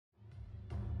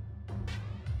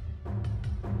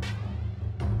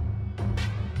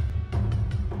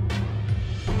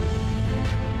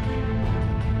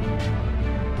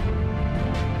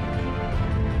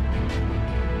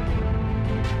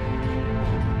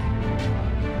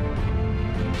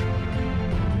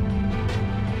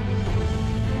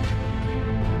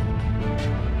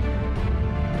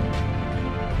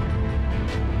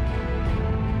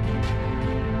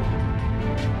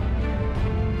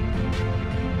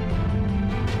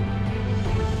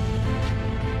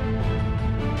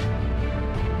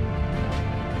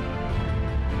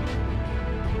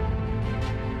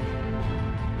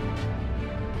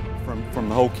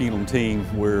the whole Keeneland team,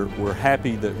 we're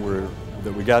happy that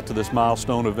we got to this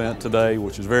milestone event today,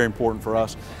 which is very important for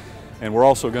us. And we're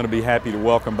also going to be happy to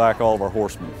welcome back all of our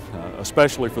horsemen,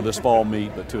 especially for this fall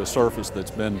meet, but to a surface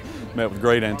that's been met with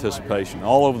great anticipation.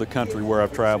 All over the country where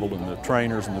I've traveled, and the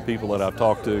trainers and the people that I've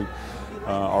talked to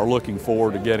are looking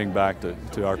forward to getting back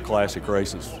to our classic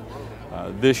races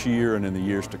this year and in the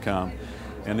years to come.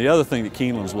 And the other thing that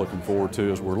Keeneland's looking forward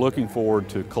to is we're looking forward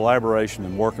to collaboration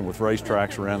and working with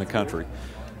racetracks around the country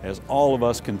as all of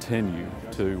us continue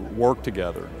to work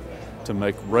together to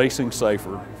make racing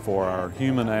safer for our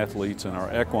human athletes and our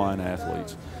equine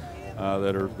athletes.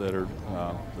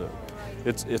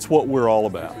 It's what we're all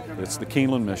about. It's the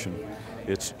Keeneland mission.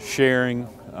 It's sharing.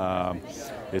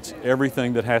 It's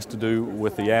everything that has to do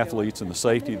with the athletes and the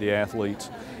safety of the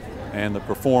athletes and the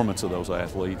performance of those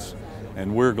athletes.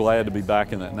 And we're glad to be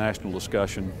back in that national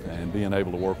discussion and being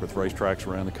able to work with racetracks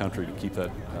around the country to keep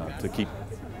that,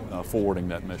 forwarding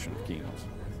that mission of Keeneland's.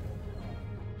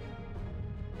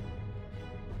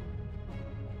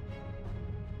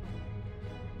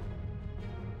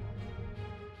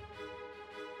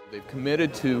 They've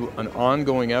committed to an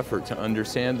ongoing effort to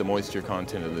understand the moisture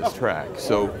content of this track.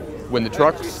 So when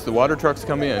the water trucks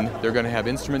come in, they're going to have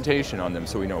instrumentation on them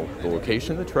so we know the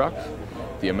location of the truck,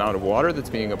 the amount of water that's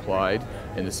being applied,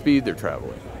 and the speed they're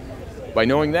traveling. By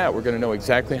knowing that, we're going to know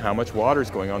exactly how much water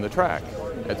is going on the track.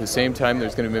 At the same time,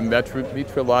 there's going to be a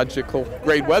meteorological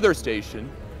grade weather station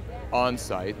on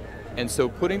site. And so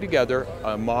putting together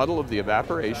a model of the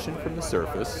evaporation from the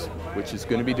surface, which is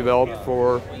going to be developed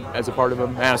as a part of a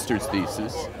master's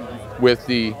thesis, with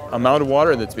the amount of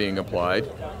water that's being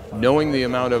applied, knowing the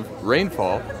amount of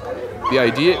rainfall, the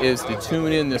idea is to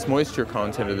tune in this moisture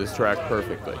content of this track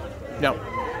perfectly. Now,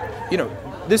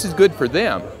 this is good for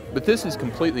them, but this is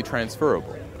completely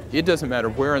transferable. It doesn't matter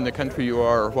where in the country you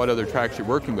are or what other tracks you're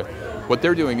working with. What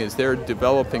they're doing is they're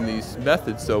developing these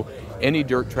methods so any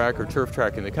dirt track or turf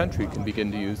track in the country can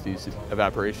begin to use these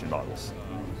evaporation models.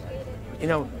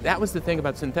 That was the thing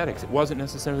about synthetics. It wasn't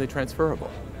necessarily transferable.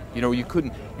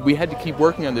 We had to keep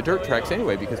working on the dirt tracks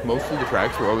anyway because most of the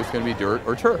tracks were always going to be dirt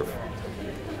or turf.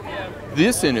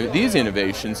 These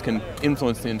innovations can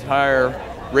influence the entire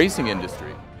racing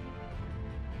industry.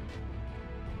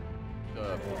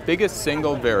 The biggest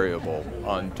single variable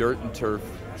on dirt and turf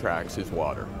tracks is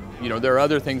water. There are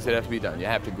other things that have to be done. You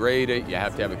have to grade it, you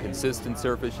have to have a consistent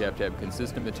surface, you have to have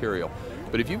consistent material.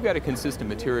 But if you've got a consistent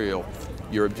material,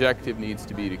 your objective needs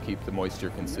to be to keep the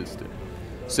moisture consistent.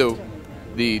 So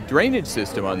the drainage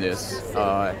system on this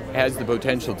has the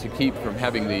potential to keep from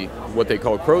having what they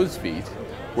call crow's feet,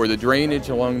 where the drainage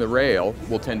along the rail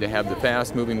will tend to have the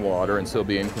fast-moving water and still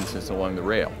be inconsistent along the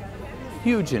rail.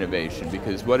 Huge innovation,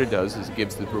 because what it does is it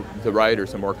gives the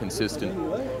riders a more consistent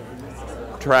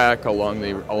track along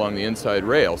the inside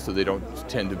rail, so they don't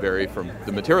tend to vary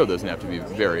the material doesn't have to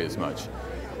vary as much.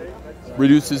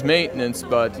 Reduces maintenance,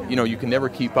 but you can never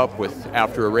keep up with,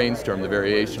 after a rainstorm, the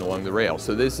variation along the rail.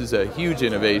 So this is a huge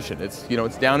innovation. It's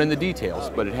down in the details,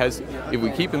 but if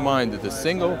we keep in mind that the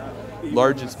single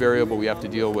largest variable we have to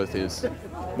deal with is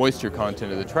moisture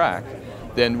content of the track,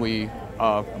 then we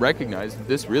recognize that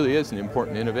this really is an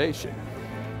important innovation.